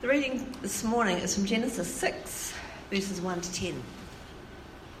The reading this morning is from Genesis 6, verses 1 to 10.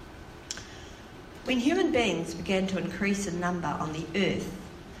 When human beings began to increase in number on the earth,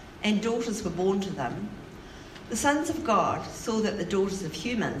 and daughters were born to them, the sons of God saw that the daughters of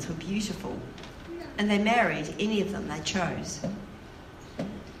humans were beautiful, and they married any of them they chose.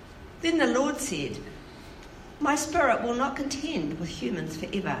 Then the Lord said, "My spirit will not contend with humans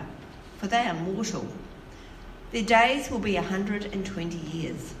forever, for they are mortal. Their days will be 120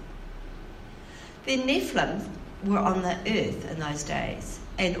 years. Then Nephilim were on the earth in those days,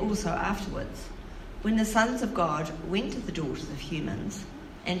 and also afterwards, when the sons of God went to the daughters of humans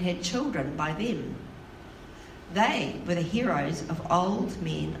and had children by them. They were the heroes of old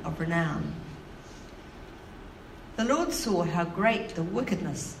men of renown. The Lord saw how great the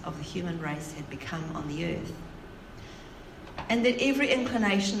wickedness of the human race had become on the earth, and that every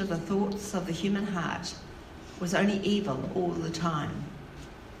inclination of the thoughts of the human heart was only evil all the time.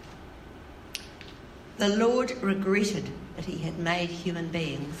 The Lord regretted that he had made human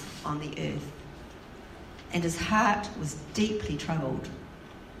beings on the earth, and his heart was deeply troubled.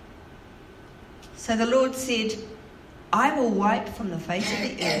 So the Lord said, I will wipe from the face of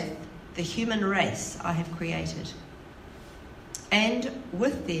the earth the human race I have created, and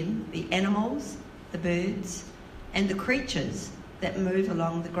with them the animals, the birds, and the creatures that move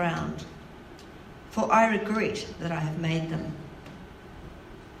along the ground, for I regret that I have made them.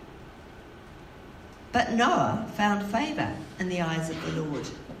 But Noah found favour in the eyes of the Lord.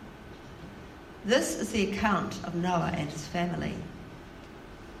 This is the account of Noah and his family.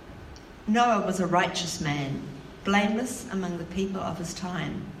 Noah was a righteous man, blameless among the people of his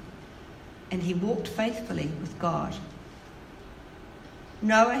time, and he walked faithfully with God.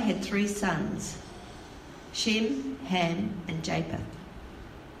 Noah had 3 sons, Shem, Ham, and Japheth.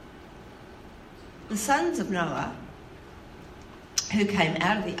 The sons of Noah who came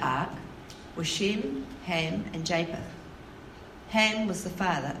out of the ark were Shem, Ham, and Japheth. Ham was the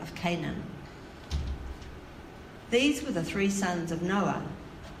father of Canaan. These were the 3 sons of Noah,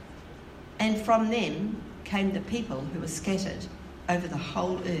 and from them came the people who were scattered over the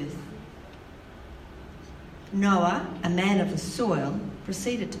whole earth. Noah, a man of the soil,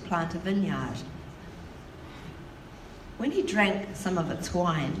 proceeded to plant a vineyard. When he drank some of its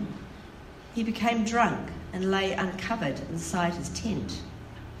wine, he became drunk and lay uncovered inside his tent.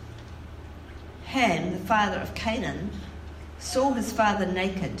 Ham, the father of Canaan, saw his father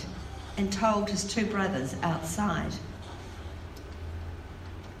naked and told his 2 brothers outside.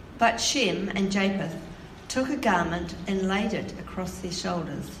 But Shem and Japheth took a garment and laid it across their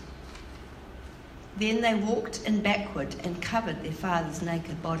shoulders. Then they walked in backward and covered their father's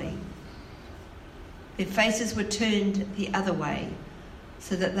naked body. Their faces were turned the other way,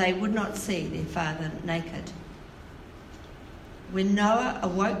 so that they would not see their father naked. When Noah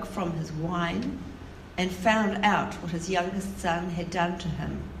awoke from his wine and found out what his youngest son had done to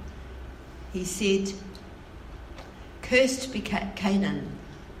him, he said, "Cursed be Canaan,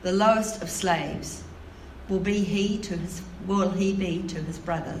 the lowest of slaves. Will he be to his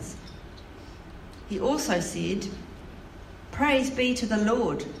brothers?" He also said, "Praise be to the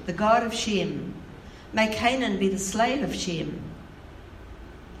Lord, the God of Shem. May Canaan be the slave of Shem.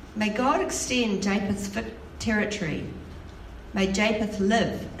 May God extend Japheth's territory. May Japheth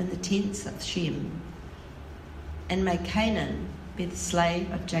live in the tents of Shem. And may Canaan be the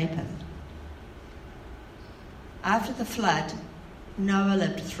slave of Japheth." After the flood, Noah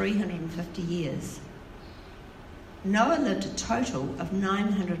lived 350 years. Noah lived a total of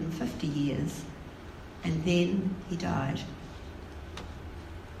 950 years, and then he died.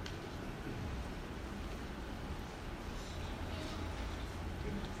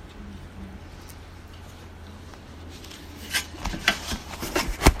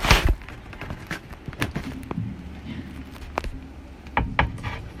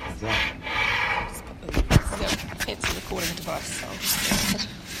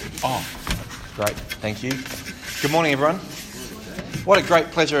 Oh, great. Thank you. Good morning, everyone. What a great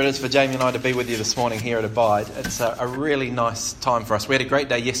pleasure it is for Jamie and I to be with you this morning here at Abide. It's a really nice time for us. We had a great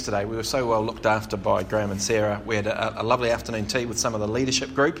day yesterday. We were so well looked after by Graham and Sarah. We had a lovely afternoon tea with some of the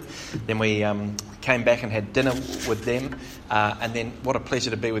leadership group. Then we came back and had dinner with them. And then what a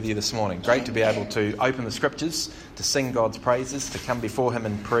pleasure to be with you this morning. Great to be able to open the scriptures, to sing God's praises, to come before him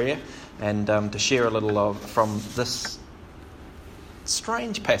in prayer, and to share a little from this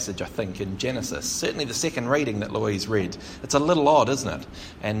strange passage, I think, in Genesis. Certainly the second reading that Louise read. It's a little odd, isn't it?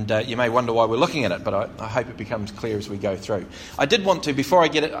 And you may wonder why we're looking at it, but I hope it becomes clear as we go through. I did want to, before I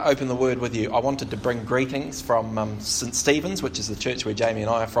open the word with you, I wanted to bring greetings from St Stephen's, which is the church where Jamie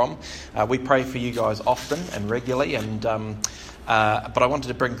and I are from. We pray for you guys often and regularly, and But I wanted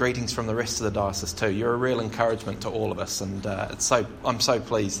to bring greetings from the rest of the diocese too. You're a real encouragement to all of us, and I'm so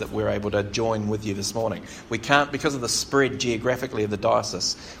pleased that we're able to join with you this morning. We can't, because of the spread geographically of the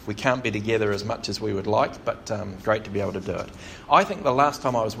diocese, we can't be together as much as we would like, but great to be able to do it. I think the last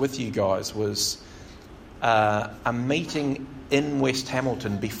time I was with you guys was a meeting in West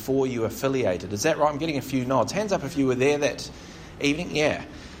Hamilton before you affiliated. Is that right? I'm getting a few nods. Hands up if you were there that evening. Yeah.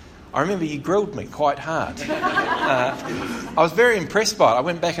 I remember you grilled me quite hard. I was very impressed by it. I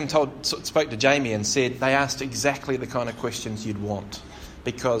went back and spoke to Jamie and said they asked exactly the kind of questions you'd want.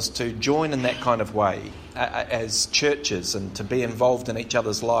 Because to join in that kind of way as churches and to be involved in each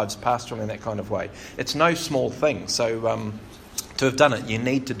other's lives pastorally in that kind of way, it's no small thing. So to have done it, you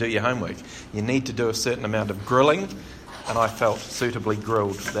need to do your homework. You need to do a certain amount of grilling, and I felt suitably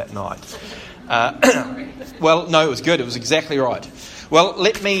grilled that night. Well, no, it was good. It was exactly right. Well,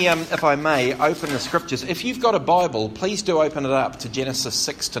 let me, if I may, open the scriptures. If you've got a Bible, please do open it up to Genesis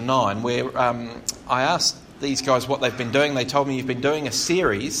 6 to 9, where I asked these guys what they've been doing. They told me you've been doing a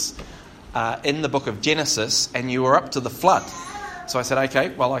series in the book of Genesis, and you were up to the flood. So I said,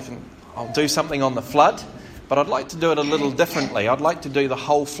 okay, well, I'll do something on the flood, but I'd like to do it a little differently. I'd like to do the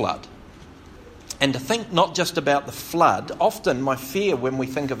whole flood. And to think not just about the flood. Often my fear when we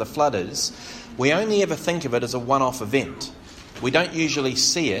think of the flood is we only ever think of it as a one-off event. We don't usually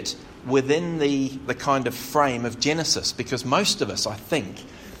see it within the kind of frame of Genesis, because most of us, I think,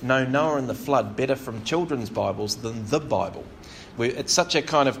 know Noah and the flood better from children's Bibles than the Bible. It's such a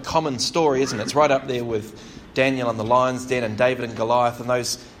kind of common story, isn't it? It's right up there with Daniel and the lion's den and David and Goliath and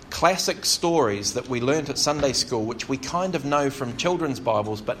those classic stories that we learnt at Sunday school, which we kind of know from children's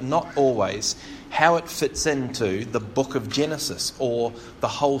Bibles, but not always how it fits into the book of Genesis or the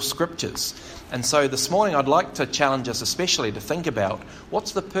whole scriptures. And so this morning I'd like to challenge us especially to think about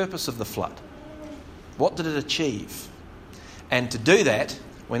what's the purpose of the flood? What did it achieve? And to do that,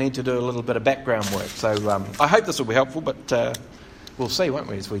 we need to do a little bit of background work. So I hope this will be helpful, but we'll see, won't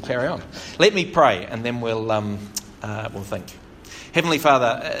we, as we carry on. Let me pray, and then we'll think. Heavenly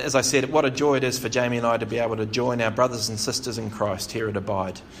Father, as I said, what a joy it is for Jamie and I to be able to join our brothers and sisters in Christ here at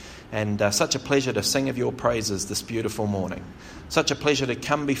Abide. And such a pleasure to sing of your praises this beautiful morning. Such a pleasure to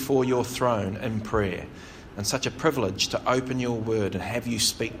come before your throne in prayer. And such a privilege to open your word and have you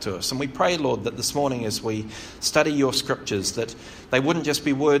speak to us. And we pray, Lord, that this morning as we study your scriptures, that they wouldn't just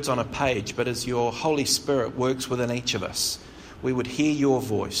be words on a page, but as your Holy Spirit works within each of us, we would hear your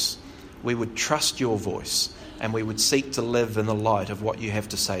voice, we would trust your voice, and we would seek to live in the light of what you have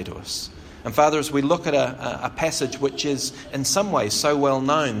to say to us. And Father, as we look at a passage which is in some ways so well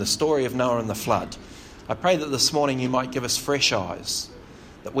known, the story of Noah and the flood, I pray that this morning you might give us fresh eyes,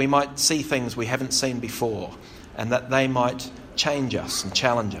 that we might see things we haven't seen before, and that they might change us and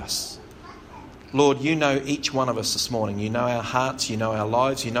challenge us. Lord, you know each one of us this morning. You know our hearts, you know our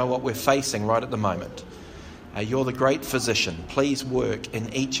lives, you know what we're facing right at the moment. You're the great physician. Please work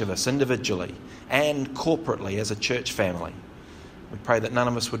in each of us individually and corporately as a church family. We pray that none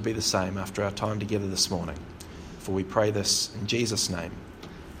of us would be the same after our time together this morning. For we pray this in Jesus' name.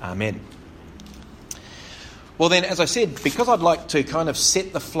 Amen. Well then, as I said, because I'd like to kind of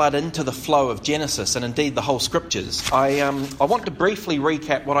set the flood into the flow of Genesis and indeed the whole scriptures, I want to briefly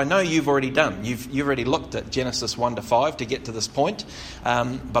recap what I know you've already done. You've already looked at Genesis 1 to 5 to get to this point,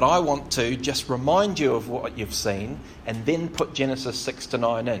 but I want to just remind you of what you've seen and then put Genesis 6 to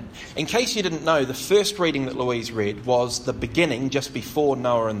 9 in. In case you didn't know, the first reading that Louise read was the beginning just before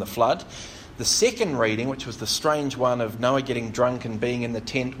Noah and the flood. The second reading, which was the strange one of Noah getting drunk and being in the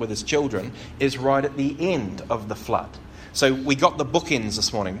tent with his children, is right at the end of the flood. So we got the bookends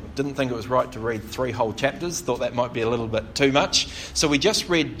this morning. Didn't think it was right to read 3 whole chapters. Thought that might be a little bit too much. So we just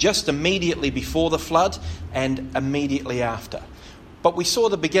read just immediately before the flood and immediately after. But we saw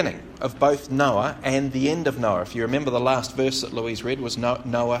the beginning of both Noah and the end of Noah. If you remember, the last verse that Louise read was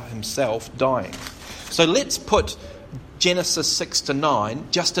Noah himself dying. So let's put Genesis 6 to 9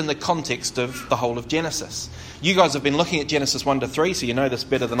 just in the context of the whole of Genesis. You guys have been looking at Genesis 1 to 3, so you know this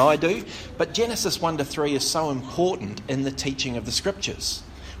better than I do. But Genesis 1 to 3 is so important in the teaching of the scriptures.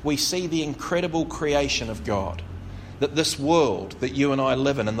 We see the incredible creation of God. That this world that you and I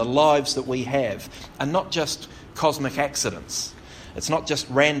live in and the lives that we have are not just cosmic accidents. It's not just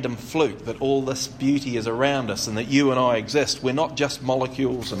random fluke that all this beauty is around us and that you and I exist. We're not just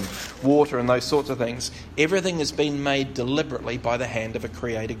molecules and water and those sorts of things. Everything has been made deliberately by the hand of a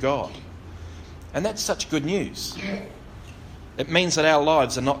creator God. And that's such good news. It means that our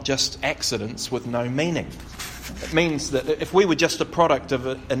lives are not just accidents with no meaning. It means that if we were just a product of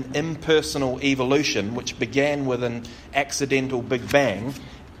an impersonal evolution which began with an accidental Big Bang,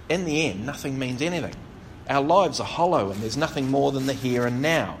 in the end, nothing means anything. Our lives are hollow and there's nothing more than the here and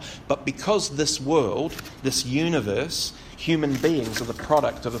now. But because this world, this universe, human beings are the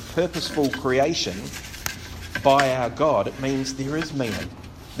product of a purposeful creation by our God, it means there is meaning.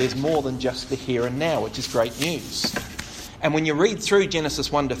 There's more than just the here and now, which is great news. And when you read through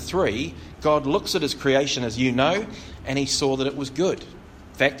Genesis 1 to 3, God looks at his creation, as you know, and he saw that it was good.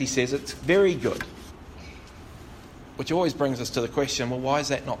 In fact, he says it's very good. Which always brings us to the question, well, why is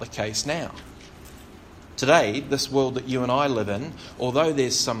that not the case now? Today, this world that you and I live in, although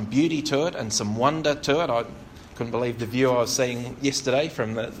there's some beauty to it and some wonder to it, I couldn't believe the view I was seeing yesterday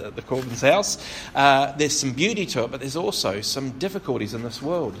from the Corbyn's house. There's some beauty to it, but there's also some difficulties in this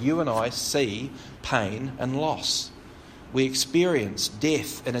world. You and I see pain and loss. We experience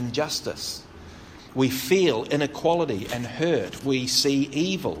death and injustice. We feel inequality and hurt. We see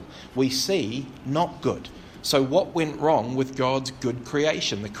evil. We see not good. So what went wrong with God's good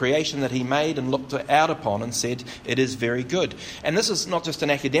creation? The creation that he made and looked out upon and said, it is very good. And this is not just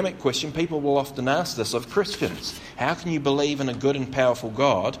an academic question. People will often ask this of Christians. How can you believe in a good and powerful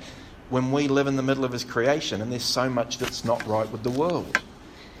God when we live in the middle of his creation and there's so much that's not right with the world?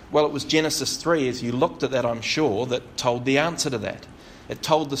 Well, it was Genesis 3, as you looked at that, I'm sure, that told the answer to that. It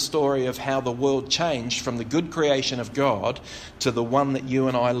told the story of how the world changed from the good creation of God to the one that you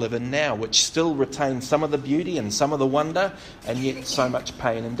and I live in now, which still retains some of the beauty and some of the wonder, and yet so much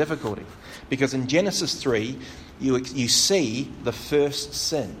pain and difficulty. Because in Genesis 3, you see the first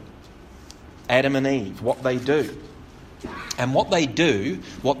sin. Adam and Eve, what they do. And what they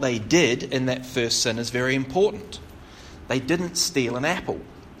did in that first sin is very important. They didn't steal an apple.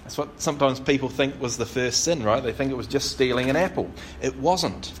 That's what sometimes people think was the first sin, right? They think it was just stealing an apple. It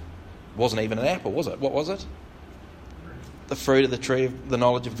wasn't. It wasn't even an apple, was it? What was it? The fruit of the tree of the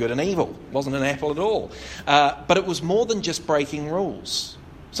knowledge of good and evil. It wasn't an apple at all. But it was more than just breaking rules.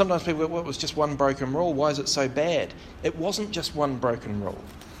 Sometimes people go, well, it was just one broken rule. Why is it so bad? It wasn't just one broken rule.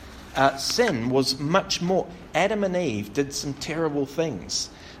 Sin was much more. Adam and Eve did some terrible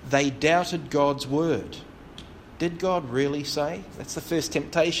things. They doubted God's word. Did God really say? That's the first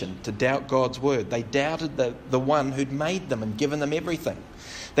temptation, to doubt God's word. They doubted the one who'd made them and given them everything.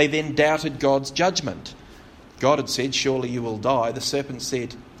 They then doubted God's judgment. God had said, surely you will die. The serpent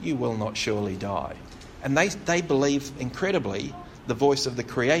said, you will not surely die. And they believe, incredibly, the voice of the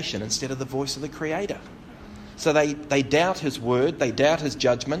creation instead of the voice of the Creator. So they doubt his word, they doubt his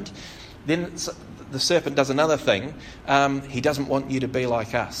judgment. Then the serpent does another thing. He doesn't want you to be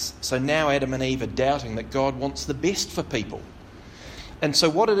like us. So now Adam and Eve are doubting that God wants the best for people. And so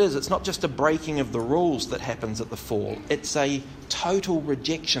what it is, it's not just a breaking of the rules that happens at the fall. It's a total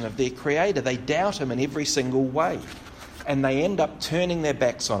rejection of their Creator. They doubt him in every single way. And they end up turning their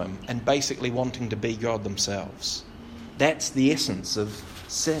backs on him and basically wanting to be God themselves. That's the essence of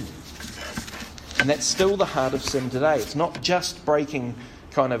sin. And that's still the heart of sin today. It's not just breaking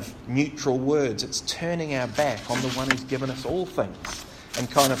kind of neutral words. It's turning our back on the one who's given us all things and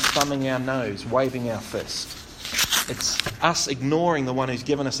kind of thumbing our nose, waving our fist. It's us ignoring the one who's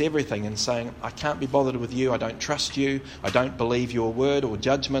given us everything and saying, I can't be bothered with you, I don't trust you, I don't believe your word or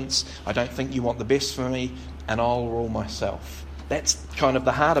judgments, I don't think you want the best for me, and I'll rule myself. That's kind of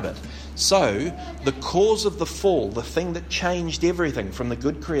the heart of it. So, the cause of the fall, the thing that changed everything from the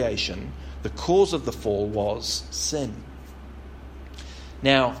good creation, the cause of the fall was sin.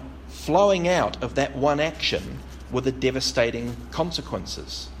 Now, flowing out of that one action were the devastating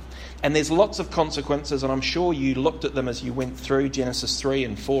consequences. And there's lots of consequences, and I'm sure you looked at them as you went through Genesis 3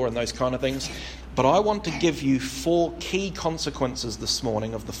 and 4 and those kind of things. But I want to give you 4 key consequences this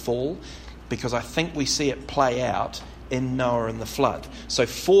morning of the fall, because I think we see it play out in Noah and the flood. So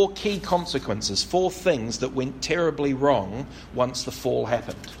 4 key consequences, 4 things that went terribly wrong once the fall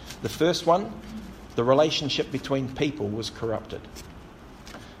happened. The first one, the relationship between people was corrupted.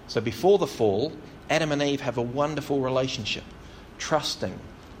 So before the fall, Adam and Eve have a wonderful relationship. Trusting,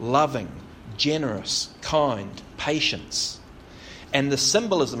 loving, generous, kind, patience. And the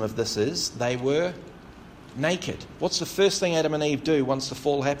symbolism of this is they were naked. What's the first thing Adam and Eve do once the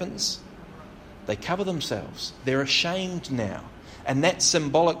fall happens? They cover themselves. They're ashamed now. And that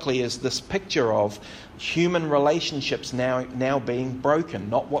symbolically is this picture of human relationships now being broken,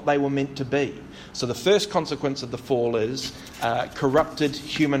 not what they were meant to be. So the first consequence of the fall is corrupted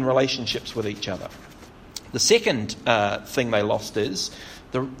human relationships with each other. The second thing they lost is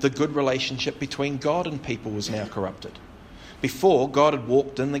the good relationship between God and people was now corrupted. Before, God had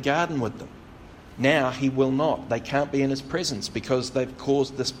walked in the garden with them. Now he will not. They can't be in his presence because they've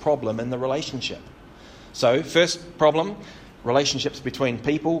caused this problem in the relationship. So, first problem, relationships between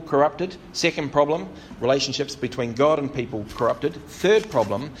people corrupted. Second problem, relationships between God and people corrupted. Third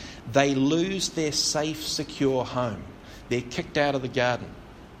problem, they lose their safe, secure home. They're kicked out of the garden.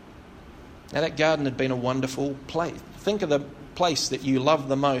 Now that garden had been a wonderful place. Think of the place that you love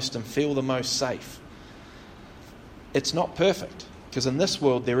the most and feel the most safe. It's not perfect, because in this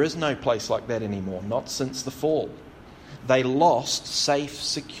world there is no place like that anymore, not since the fall. They lost safe,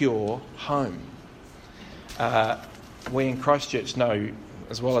 secure home. We in Christchurch know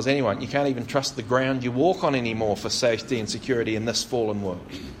as well as anyone, you can't even trust the ground you walk on anymore for safety and security in this fallen world.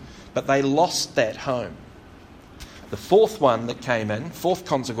 But they lost that home. The fourth one that came in, fourth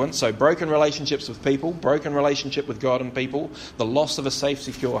consequence, so broken relationships with people, broken relationship with God and people, the loss of a safe,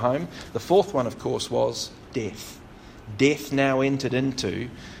 secure home. The fourth one, of course, was death. Death now entered into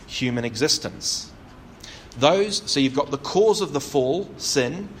human existence. So you've got the cause of the fall,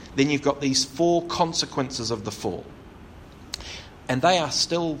 sin, then you've got these four consequences of the fall. And they are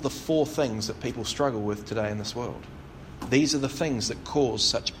still the four things that people struggle with today in this world. These are the things that cause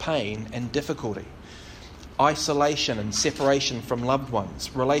such pain and difficulty. Isolation and separation from loved ones,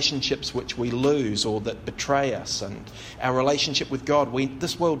 relationships which we lose or that betray us, and our relationship with God.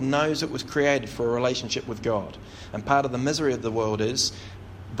 This world knows it was created for a relationship with God. And part of the misery of the world is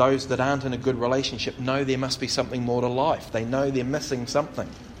those that aren't in a good relationship know there must be something more to life. They know they're missing something.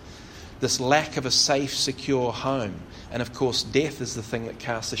 This lack of a safe, secure home. And of course, death is the thing that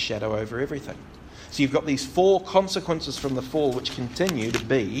casts a shadow over everything. So you've got these four consequences from the fall which continue to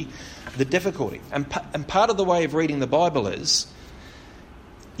be the difficulty. And part of the way of reading the Bible is,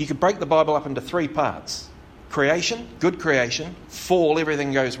 you could break the Bible up into three parts. Creation, good creation, fall,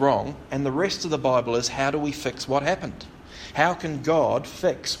 everything goes wrong, and the rest of the Bible is how do we fix what happened? How can God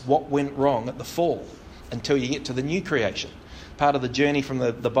fix what went wrong at the fall until you get to the new creation? Part of the journey from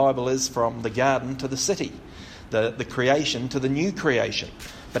the Bible is from the garden to the city, the creation to the new creation.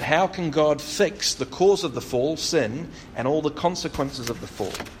 But how can God fix the cause of the fall, sin, and all the consequences of the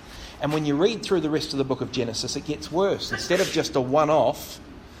fall? And when you read through the rest of the book of Genesis, it gets worse. Instead of just a one-off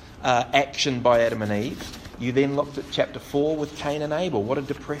action by Adam and Eve, you then looked at chapter 4 with Cain and Abel. What a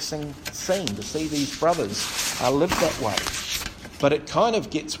depressing scene to see these brothers live that way. But it kind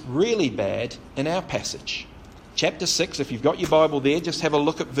of gets really bad in our passage. Chapter 6, if you've got your Bible there, just have a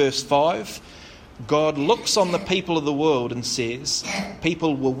look at verse 5. God looks on the people of the world and says,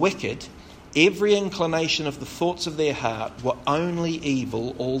 people were wicked. Every inclination of the thoughts of their heart were only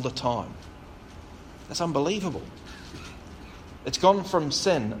evil all the time. That's unbelievable. It's gone from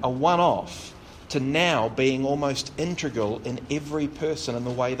sin, a one-off, to now being almost integral in every person and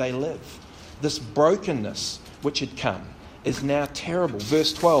the way they live. This brokenness which had come is now terrible.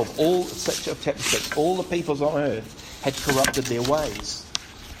 Verse 12, chapter 6, all the peoples on earth had corrupted their ways.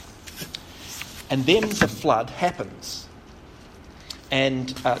 And then the flood happens.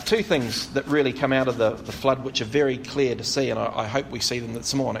 And two things that really come out of the flood which are very clear to see, and I hope we see them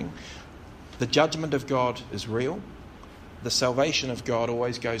this morning. The judgment of God is real. The salvation of God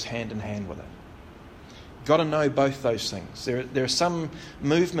always goes hand in hand with it. Got to know both those things. There are some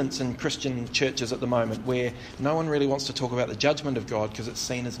movements in Christian churches at the moment where no one really wants to talk about the judgment of God because it's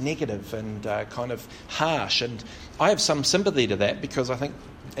seen as negative and kind of harsh. And I have some sympathy to that, because I think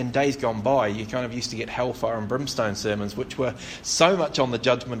in days gone by you kind of used to get hellfire and brimstone sermons which were so much on the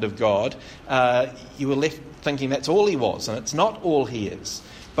judgment of God, you were left thinking that's all he was, and it's not all he is.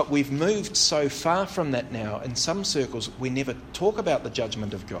 But we've moved so far from that now. In some circles we never talk about the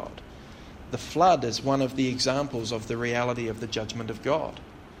judgment of God. The flood is one of the examples of the reality of the judgment of God.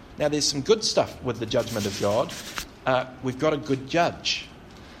 Now, there's some good stuff with the judgment of God. We've got a good judge.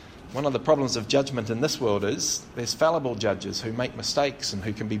 One of the problems of judgment in this world is there's fallible judges who make mistakes and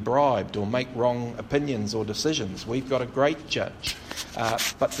who can be bribed or make wrong opinions or decisions. We've got a great judge.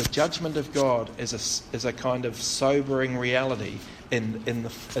 But the judgment of God is a kind of sobering reality in the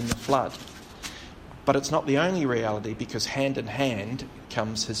flood. But it's not the only reality, because hand in hand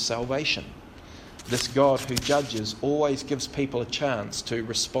comes his salvation. This God who judges always gives people a chance to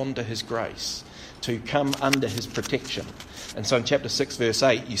respond to his grace, to come under his protection. And so in chapter 6 verse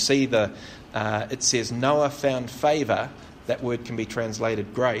 8 you see it says Noah found favour. That word can be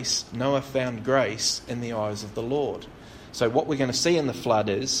translated grace. Noah found grace in the eyes of the Lord. So what we're going to see in the flood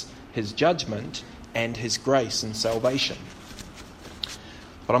is his judgment and his grace and salvation.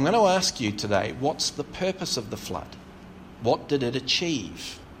 But I'm going to ask you today, what's the purpose of the flood? What did it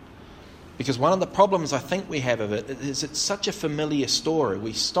achieve? Because one of the problems I think we have of it is it's such a familiar story.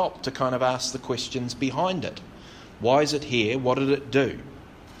 We stop to kind of ask the questions behind it. Why is it here? What did it do?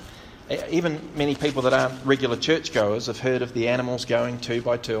 Even many people that aren't regular churchgoers have heard of the animals going 2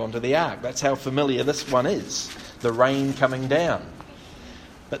 by 2 onto the ark. That's how familiar this one is, the rain coming down.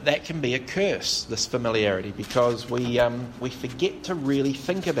 But that can be a curse, this familiarity, because we forget to really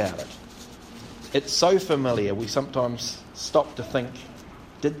think about it. It's so familiar, we sometimes stop to think,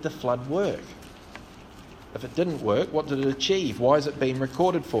 did the flood work? If it didn't work, what did it achieve? Why is it being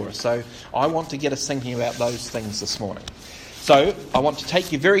recorded for us? So I want to get us thinking about those things this morning. So I want to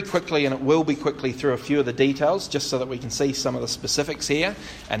take you very quickly, and it will be quickly, through a few of the details, just so that we can see some of the specifics here,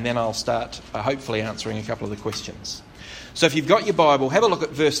 and then I'll start hopefully answering a couple of the questions. So if you've got your Bible, have a look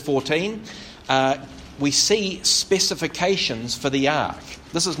at verse 14. We see specifications for the ark.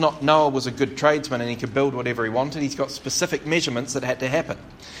 This is not Noah was a good tradesman and he could build whatever he wanted. He's got specific measurements that had to happen.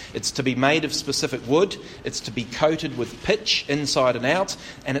 It's to be made of specific wood, it's to be coated with pitch inside and out,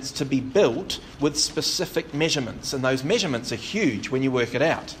 and it's to be built with specific measurements. And those measurements are huge when you work it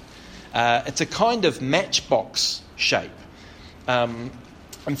out. It's a kind of matchbox shape. In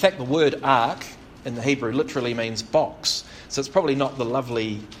fact, the word ark in the Hebrew literally means box. So it's probably not the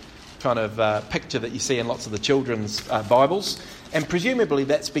lovely kind of picture that you see in lots of the children's Bibles. And presumably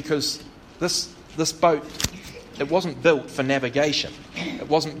that's because this boat, it wasn't built for navigation. It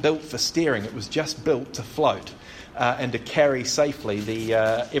wasn't built for steering. It was just built to float and to carry safely the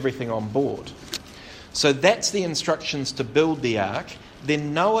everything on board. So that's the instructions to build the ark.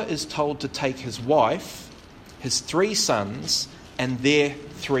 Then Noah is told to take his wife, his 3 sons, and their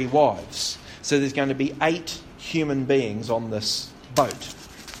 3 wives. So there's going to be 8 human beings on this boat.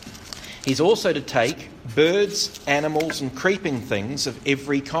 He's also to take birds, animals and creeping things of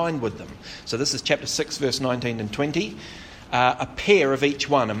every kind with them. So this is chapter 6, verse 19 and 20. A pair of each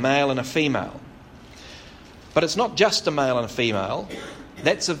one, a male and a female. But it's not just a male and a female.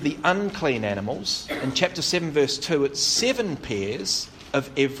 That's of the unclean animals. In chapter 7, verse 2, it's 7 pairs of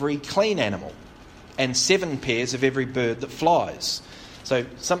every clean animal and 7 pairs of every bird that flies. So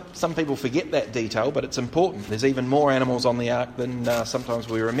some people forget that detail, but it's important. There's even more animals on the ark than sometimes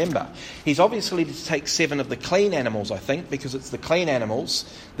we remember. He's obviously to take 7 of the clean animals, I think, because it's the clean animals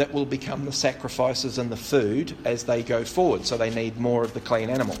that will become the sacrifices and the food as they go forward. So they need more of the clean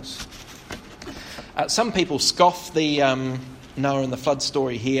animals. Some people scoff the Noah and the flood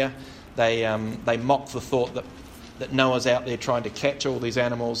story here. They mock the thought that Noah's out there trying to catch all these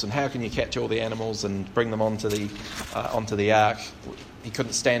animals, and how can you catch all the animals and bring them onto the ark? He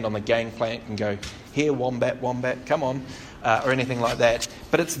couldn't stand on the gangplank and go, here, wombat, come on, or anything like that.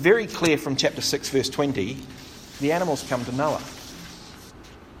 But it's very clear from chapter 6, verse 20, the animals come to Noah.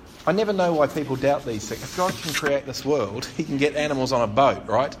 I never know why people doubt these things. If God can create this world, he can get animals on a boat,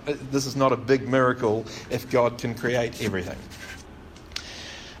 right? This is not a big miracle if God can create everything.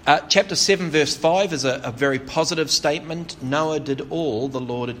 Chapter 7, verse 5 is a very positive statement. Noah did all the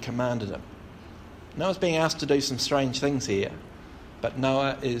Lord had commanded him. Noah's being asked to do some strange things here, but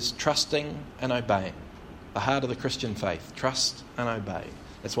Noah is trusting and obeying. The heart of the Christian faith, trust and obey.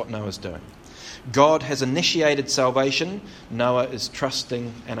 That's what Noah's doing. God has initiated salvation. Noah is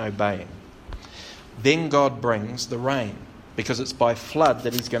trusting and obeying. Then God brings the rain, because it's by flood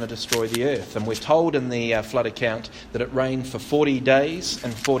that he's going to destroy the earth. And we're told in the flood account that it rained for 40 days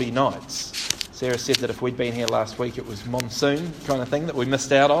and 40 nights. Sarah said that if we'd been here last week, it was monsoon kind of thing that we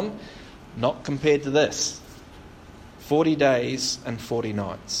missed out on. Not compared to this. 40 days and 40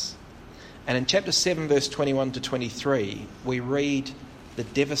 nights. And in chapter 7, verse 21 to 23, we read the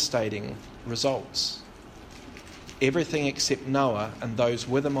devastating results. Everything except Noah and those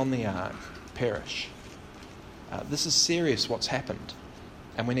with him on the ark perish. This is serious what's happened,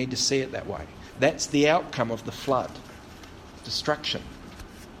 and we need to see it that way. That's the outcome of the flood. Destruction.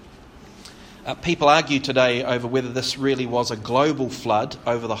 People argue today over whether this really was a global flood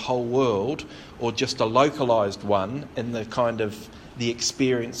over the whole world or just a localised one in the kind of the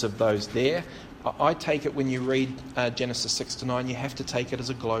experience of those there. I take it when you read Genesis 6 to 9, you have to take it as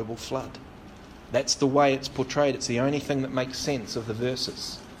a global flood. That's the way it's portrayed. It's the only thing that makes sense of the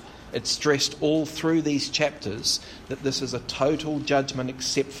verses. It's stressed all through these chapters that this is a total judgment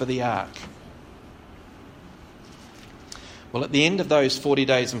except for the ark. Well, at the end of those 40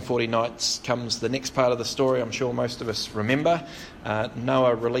 days and 40 nights comes the next part of the story I'm sure most of us remember.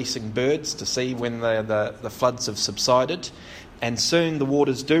 Noah releasing birds to see when the floods have subsided. And soon the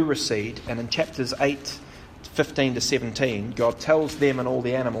waters do recede. And in chapters 8, 15 to 17, God tells them and all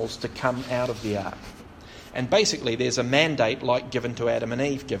the animals to come out of the ark. And basically there's a mandate like given to Adam and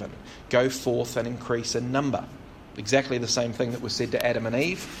Eve given. Go forth and increase in number. Exactly the same thing that was said to Adam and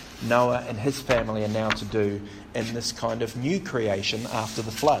Eve, Noah and his family are now to do in this kind of new creation after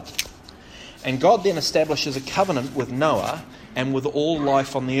the flood. And God then establishes a covenant with Noah and with all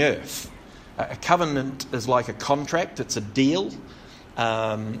life on the earth. A covenant is like a contract, it's a deal.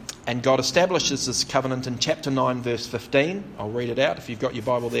 And God establishes this covenant in chapter 9, verse 15. I'll read it out. If you've got your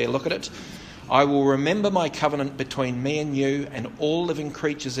Bible there, look at it. I will remember my covenant between me and you and all living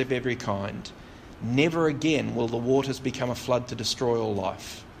creatures of every kind. Never again will the waters become a flood to destroy all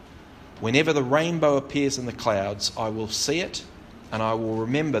life. Whenever the rainbow appears in the clouds, I will see it, and I will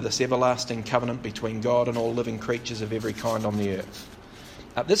remember this everlasting covenant between God and all living creatures of every kind on the earth.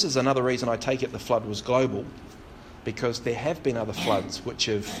 This is another reason I take it the flood was global, because there have been other floods which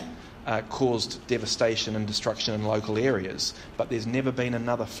have caused devastation and destruction in local areas, but there's never been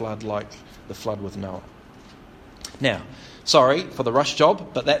another flood like the flood with Noah. Now, sorry for the rush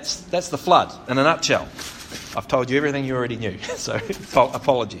job, but that's the flood in a nutshell. I've told you everything you already knew, so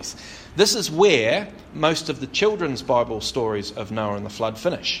apologies. This is where most of the children's Bible stories of Noah and the flood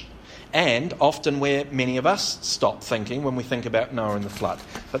finish, and often where many of us stop thinking when we think about Noah and the flood.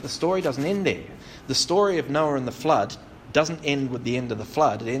 But the story doesn't end there. The story of Noah and the flood doesn't end with the end of the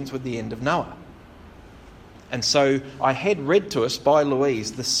flood, it ends with the end of Noah. And so I had read to us by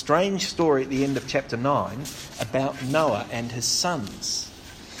Louise this strange story at the end of chapter 9 about Noah and his sons.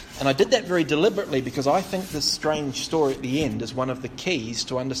 And I did that very deliberately because I think this strange story at the end is one of the keys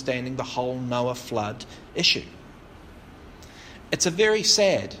to understanding the whole Noah flood issue. It's a very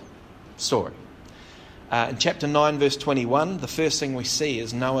sad story. In chapter 9, verse 21, the first thing we see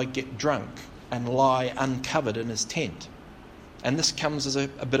is Noah get drunk and lie uncovered in his tent. And this comes as a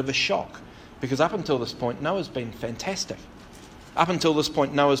bit of a shock, because up until this point, Noah's been fantastic. Up until this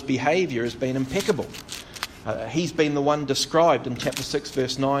point, Noah's behaviour has been impeccable. He's been the one described in chapter 6,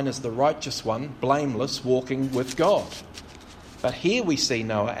 verse 9 as the righteous one, blameless, walking with God. But here we see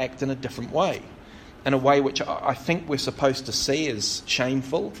Noah act in a different way, in a way which I think we're supposed to see as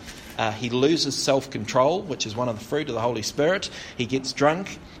shameful. He loses self-control, which is one of the fruit of the Holy Spirit. He gets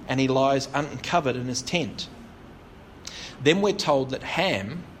drunk and he lies uncovered in his tent. Then we're told that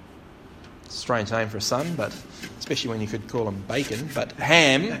Ham, strange name for a son, but especially when you could call him Bacon, but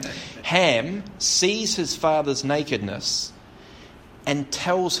Ham sees his father's nakedness and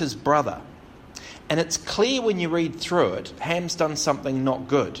tells his brother. And it's clear when you read through it, Ham's done something not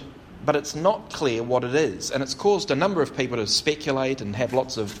good, but it's not clear what it is. And it's caused a number of people to speculate and have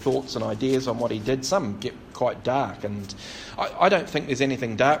lots of thoughts and ideas on what he did. Some get quite dark, and I don't think there's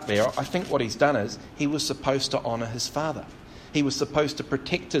anything dark there. I think what he's done is he was supposed to honour his father. He was supposed to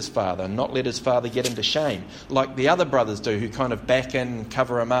protect his father and not let his father get into shame, like the other brothers do, who kind of back in and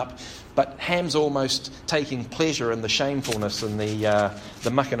cover him up. But Ham's almost taking pleasure in the shamefulness and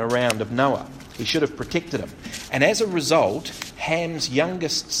the mucking around of Noah. He should have protected him. And as a result, Ham's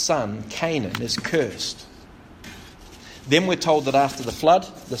youngest son, Canaan, is cursed. Then we're told that after the flood,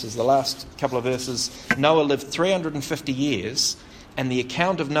 this is the last couple of verses, Noah lived 350 years, and the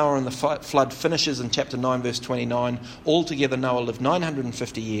account of Noah and the flood finishes in chapter 9, verse 29. Altogether, Noah lived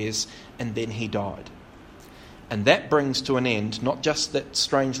 950 years, and then he died. And that brings to an end not just that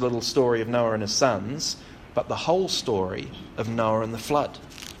strange little story of Noah and his sons, but the whole story of Noah and the flood.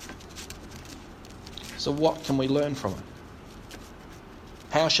 So what can we learn from it?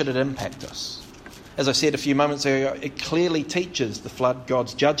 How should it impact us? As I said a few moments ago, it clearly teaches the flood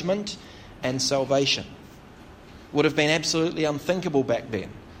God's judgment and salvation. It would have been absolutely unthinkable back then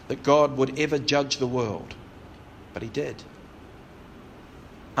that God would ever judge the world, but he did.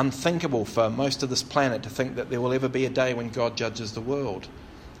 Unthinkable for most of this planet to think that there will ever be a day when God judges the world.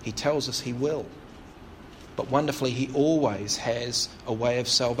 He tells us he will. But wonderfully, he always has a way of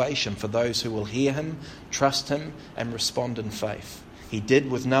salvation for those who will hear him, trust him, and respond in faith. He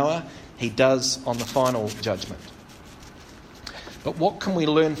did with Noah. He does on the final judgment. But what can we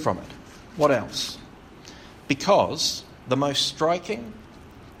learn from it? What else? Because the most striking,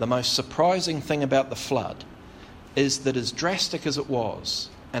 the most surprising thing about the flood is that as drastic as it was,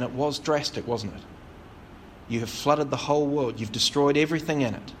 and it was drastic, wasn't it? You have flooded the whole world. You've destroyed everything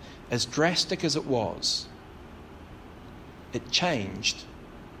in it. As drastic as it was, it changed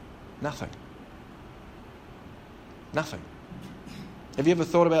nothing. Nothing. Have you ever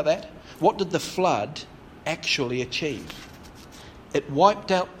thought about that? What did the flood actually achieve? It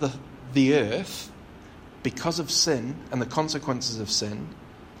wiped out the earth because of sin and the consequences of sin,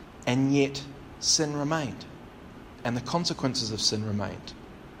 and yet sin remained. And the consequences of sin remained.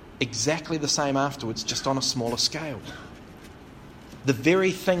 Exactly the same afterwards, just on a smaller scale. The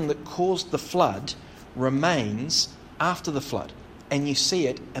very thing that caused the flood remains after the flood, and you see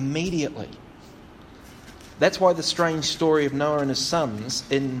it immediately. That's why the strange story of Noah and his sons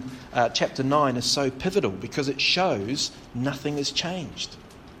in chapter 9 is so pivotal, because it shows nothing has changed.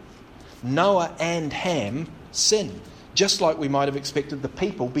 Noah and Ham sin. just like we might have expected the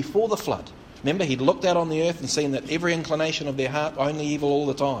people before the flood. Remember, he'd looked out on the earth and seen that every inclination of their heart, only evil all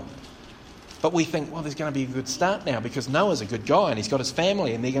the time. But we think, well, there's going to be a good start now because Noah's a good guy and he's got his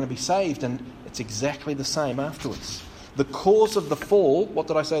family and they're going to be saved. And it's exactly the same afterwards. The cause of the fall, what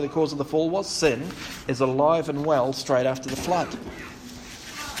did I say the cause of the fall was? Sin, is alive and well straight after the flood.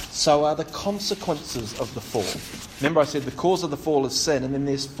 So are the consequences of the fall. Remember I said the cause of the fall is sin, and then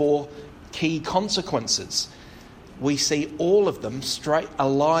there's 4 key consequences. We see all of them straight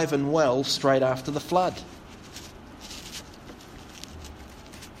alive and well straight after the flood.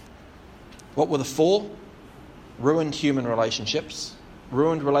 What were the 4? Ruined human relationships,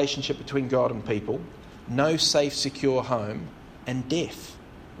 ruined relationship between God and people, no safe, secure home, and death.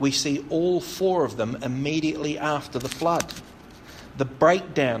 We see all 4 of them immediately after the flood. The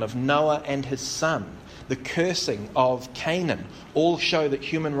breakdown of Noah and his son, the cursing of Canaan, all show that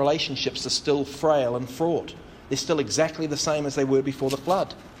human relationships are still frail and fraught. They're still exactly the same as they were before the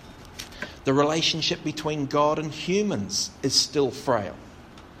flood. The relationship between God and humans is still frail.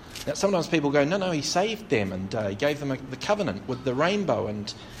 Now, sometimes people go, no, he saved them and he gave them the covenant with the rainbow,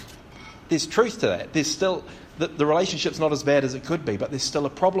 and there's truth to that. There's still, the relationship's not as bad as it could be, but there's still a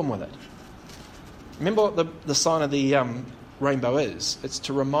problem with it. Remember what the sign of the rainbow is? It's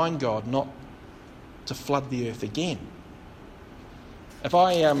to remind God not to flood the earth again. If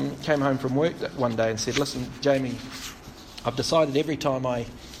I came home from work one day and said, listen, Jamie, I've decided every time I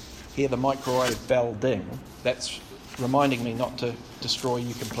hear the microwave bell ding, that's reminding me not to destroy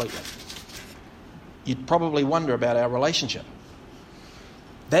you completely. You'd probably wonder about our relationship.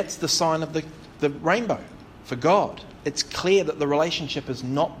 That's the sign of the rainbow for God. It's clear that the relationship has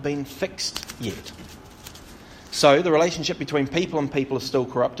not been fixed yet. So the relationship between people and people is still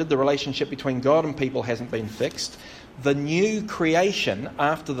corrupted. The relationship between God and people hasn't been fixed. The new creation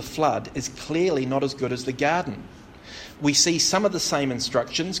after the flood is clearly not as good as the garden. We see some of the same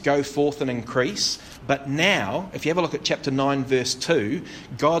instructions, go forth and increase. But now, if you have a look at chapter 9, verse 2,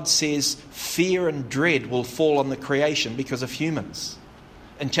 God says fear and dread will fall on the creation because of humans.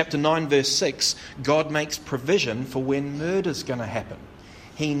 In chapter 9, verse 6, God makes provision for when murder's going to happen.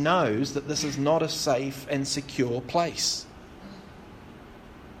 He knows that this is not a safe and secure place.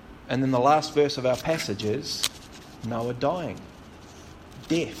 And then the last verse of our passage is Noah dying.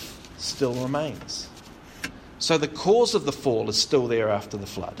 Death still remains. So the cause of the fall is still there after the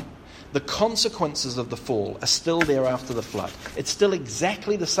flood. The consequences of the fall are still there after the flood. It's still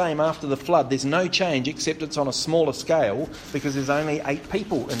exactly the same after the flood. There's no change except it's on a smaller scale because there's only 8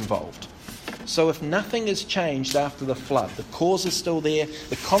 people involved. So if nothing has changed after the flood, the cause is still there,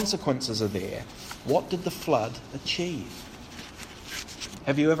 the consequences are there, what did the flood achieve?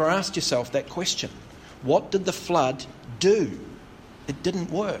 Have you ever asked yourself that question? What did the flood do? It didn't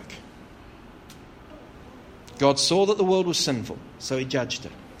work. God saw that the world was sinful, so he judged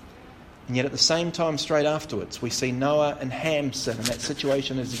it. And yet at the same time, straight afterwards, we see Noah and Ham sin, and that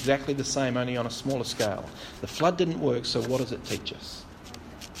situation is exactly the same, only on a smaller scale. The flood didn't work, so what does it teach us?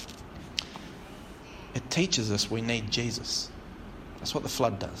 It teaches us we need Jesus. That's what the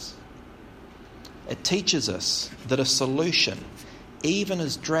flood does. It teaches us that a solution, even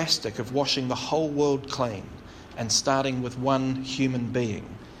as drastic of washing the whole world clean and starting with one human being,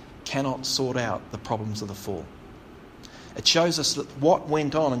 cannot sort out the problems of the fall. It shows us that what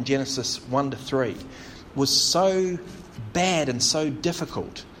went on in Genesis 1-3 was so bad and so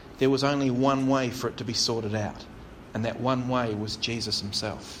difficult, there was only one way for it to be sorted out, and that one way was Jesus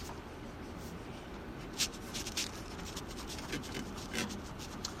himself.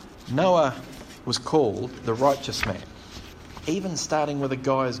 Noah was called the righteous man. Even starting with a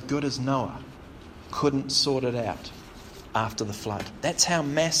guy as good as Noah couldn't sort it out after the flood. That's how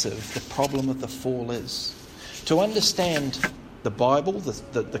massive the problem of the fall is. To understand the Bible,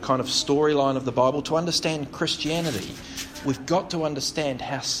 the kind of storyline of the Bible, to understand Christianity, we've got to understand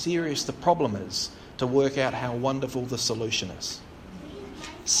how serious the problem is to work out how wonderful the solution is.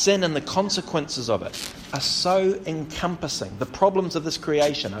 Sin and the consequences of it are so encompassing. The problems of this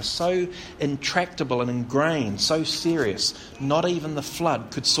creation are so intractable and ingrained, so serious, not even the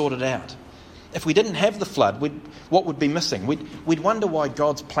flood could sort it out. If we didn't have the flood, what would be missing? We'd wonder why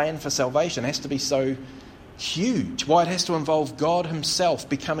God's plan for salvation has to be so huge, why it has to involve God himself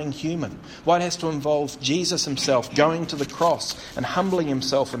becoming human, why it has to involve Jesus himself going to the cross and humbling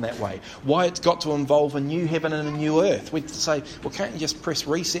himself in that way, why it's got to involve a new heaven and a new earth. We'd say, well, can't you just press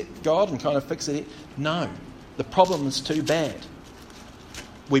reset, God, and kind of fix it? No, the problem is too bad.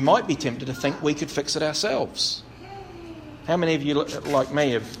 We might be tempted to think we could fix it ourselves. How many of you, like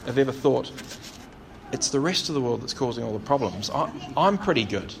me, have ever thought, it's the rest of the world that's causing all the problems? I'm pretty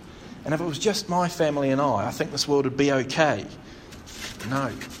good. And if it was just my family and I think this world would be okay. No,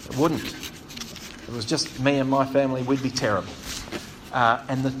 it wouldn't. If it was just me and my family, we'd be terrible.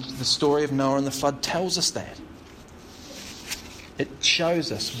 And the story of Noah and the flood tells us that. It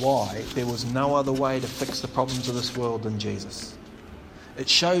shows us why there was no other way to fix the problems of this world than Jesus. It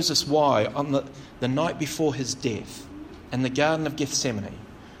shows us why on the night before his death in the Garden of Gethsemane,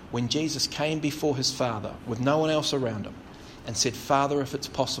 when Jesus came before his Father with no one else around him and said, "Father, if it's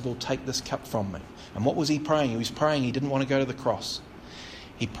possible, take this cup from me." And what was he praying? He was praying he didn't want to go to the cross.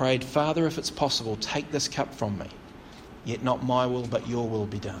 He prayed, "Father, if it's possible, take this cup from me. Yet not my will, but your will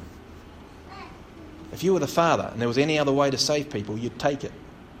be done." If you were the Father and there was any other way to save people, you'd take it.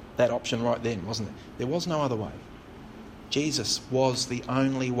 That option right then, wasn't it? There was no other way. Jesus was the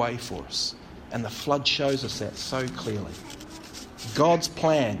only way for us. And the flood shows us that so clearly. God's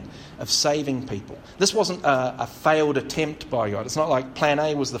plan of saving people. This wasn't a failed attempt by God. It's not like plan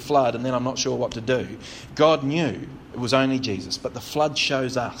A was the flood and then I'm not sure what to do. God knew it was only Jesus, but the flood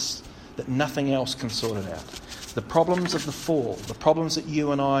shows us that nothing else can sort it out. The problems of the fall, the problems that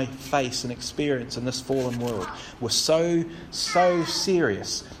you and I face and experience in this fallen world were so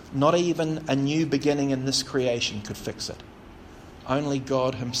serious, not even a new beginning in this creation could fix it. Only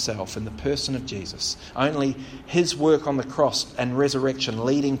God himself in the person of Jesus, only his work on the cross and resurrection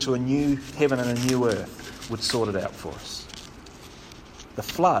leading to a new heaven and a new earth would sort it out for us. The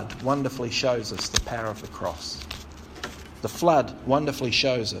flood wonderfully shows us the power of the cross. The flood wonderfully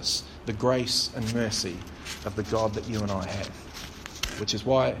shows us the grace and mercy of the God that you and I have. Which is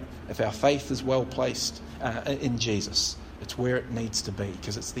why if our faith is well placed in Jesus, it's where it needs to be,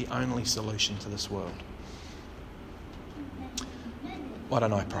 because it's the only solution to this world. Why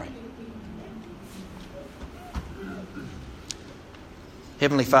don't I pray?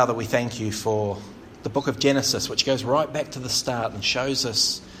 Heavenly Father, we thank you for the book of Genesis, which goes right back to the start and shows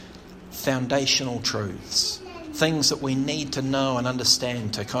us foundational truths, things that we need to know and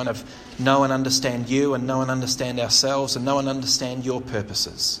understand to kind of know and understand you and know and understand ourselves and know and understand your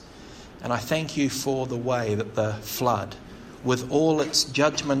purposes. And I thank you for the way that the flood, with all its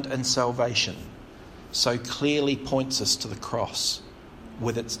judgment and salvation, so clearly points us to the cross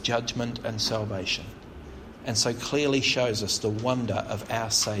with its judgment and salvation, and so clearly shows us the wonder of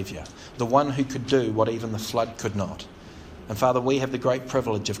our Saviour, the one who could do what even the flood could not. And Father, we have the great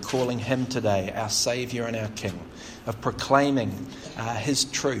privilege of calling him today our Saviour and our King, of proclaiming his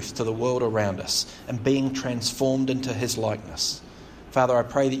truth to the world around us and being transformed into his likeness. Father, I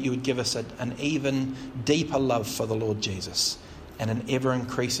pray that you would give us an even deeper love for the Lord Jesus and an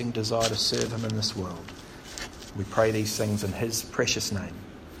ever-increasing desire to serve him in this world. We pray these things in his precious name.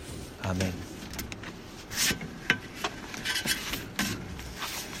 Amen.